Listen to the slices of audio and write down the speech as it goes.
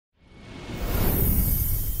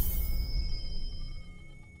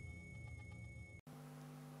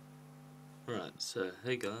So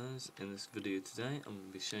hey guys, in this video today I'm going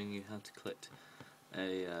to be showing you how to connect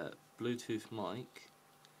a Bluetooth mic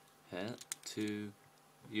here to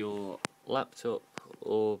your laptop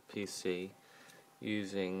or PC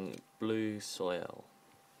using BlueSoleil.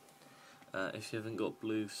 If you haven't got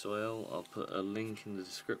BlueSoleil, I'll put a link in the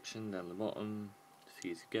description down the bottom for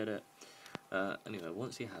you to get it. Anyway,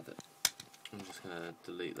 once you have it, I'm just going to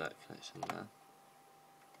delete that connection there.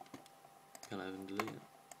 Can I even delete it?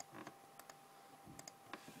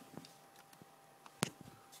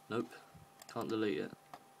 Nope, can't delete it.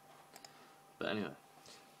 But anyway,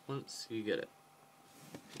 once you get it,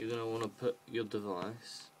 you're going to want to put your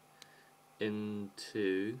device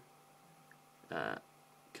into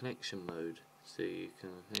connection mode so you can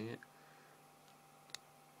hang it.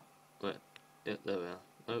 Wait, yeah, there we are.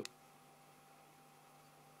 Nope.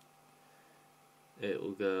 It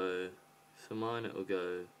will go, for mine it will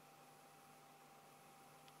go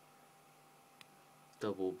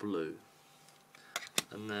double blue.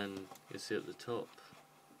 And then you see at the top,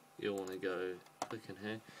 you'll want to go click in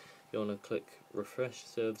here. You want to click refresh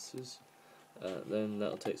services. Then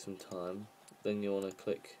that'll take some time. Then you want to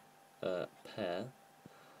click pair.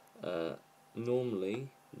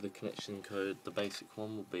 Normally the connection code, the basic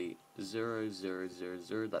one, will be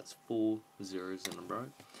 0000. That's 4 zeros in a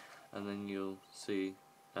row. And then you'll see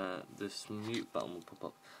this mute button will pop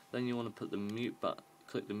up. Then you want to put the mute button,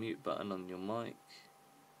 click the mute button on your mic.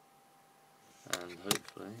 And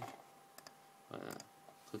hopefully,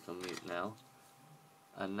 click on mute now,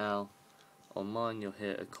 and now on mine you'll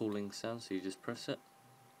hear a calling sound, so you just press it,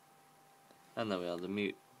 and there we are, the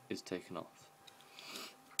mute is taken off.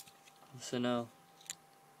 So now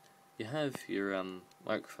you have your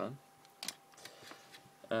microphone,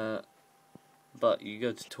 but you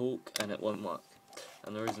go to talk and it won't work,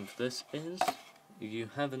 and the reason for this is you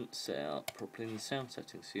haven't set it up properly in the sound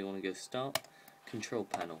settings. So you want to go start, control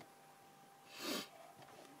panel,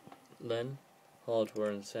 then hardware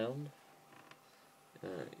and sound.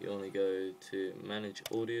 You want to go to manage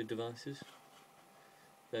audio devices.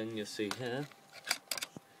 Then you'll see here,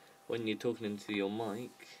 when you're talking into your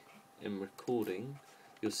mic in recording,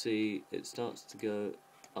 you'll see it starts to go,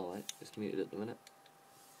 oh wait, it's muted at the minute.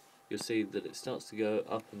 You'll see that it starts to go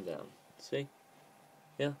up and down. See?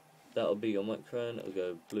 Yeah, that'll be your microphone. It'll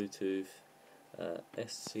go Bluetooth,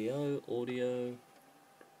 SCO, audio,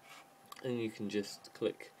 and you can just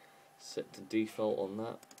click set to default on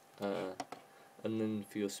that, and then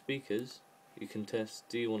for your speakers you can test,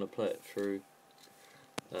 do you want to play it through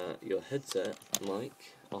your headset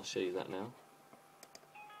mic. I'll show you that now.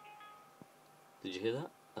 Did you hear that?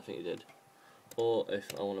 I think you did. Or if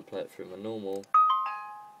I want to play it through my normal,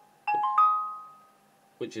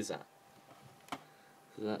 which is that.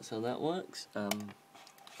 So that's how that works. I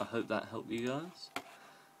hope that helped you guys.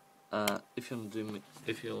 If you want to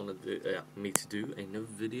do me to do another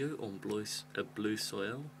video on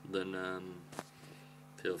BlueSoleil, then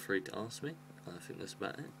feel free to ask me. I think that's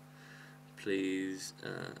about it. Please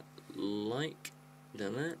like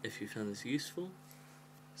down there if you found this useful.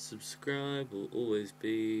 Subscribe will always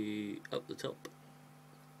be up the top,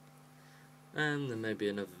 and there may be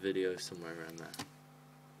another video somewhere around there.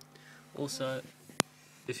 Also,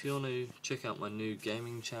 if you want to check out my new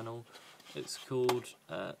gaming channel, it's called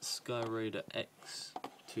Skyraider X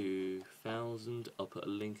 2000. I'll put a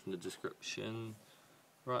link in the description,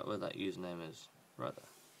 right where that username is, right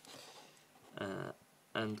there.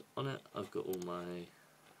 And on it I've got all my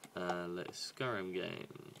latest Skyrim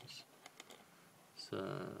games. So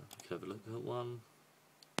you can have a look at one.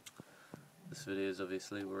 This video is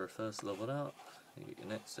obviously where I first leveled out. You get your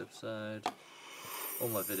next episode. All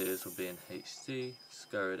my videos will be in HD,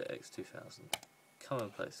 Skyraider X 2000. Come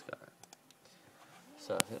and play Skyrim.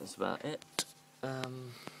 So I think that's about it.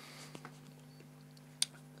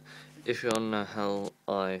 If you want to know how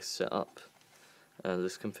I set up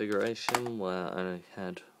this configuration, where I only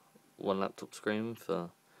had one laptop screen for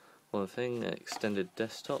one thing, an extended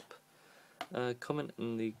desktop, comment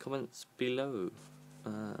in the comments below.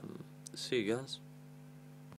 See you guys.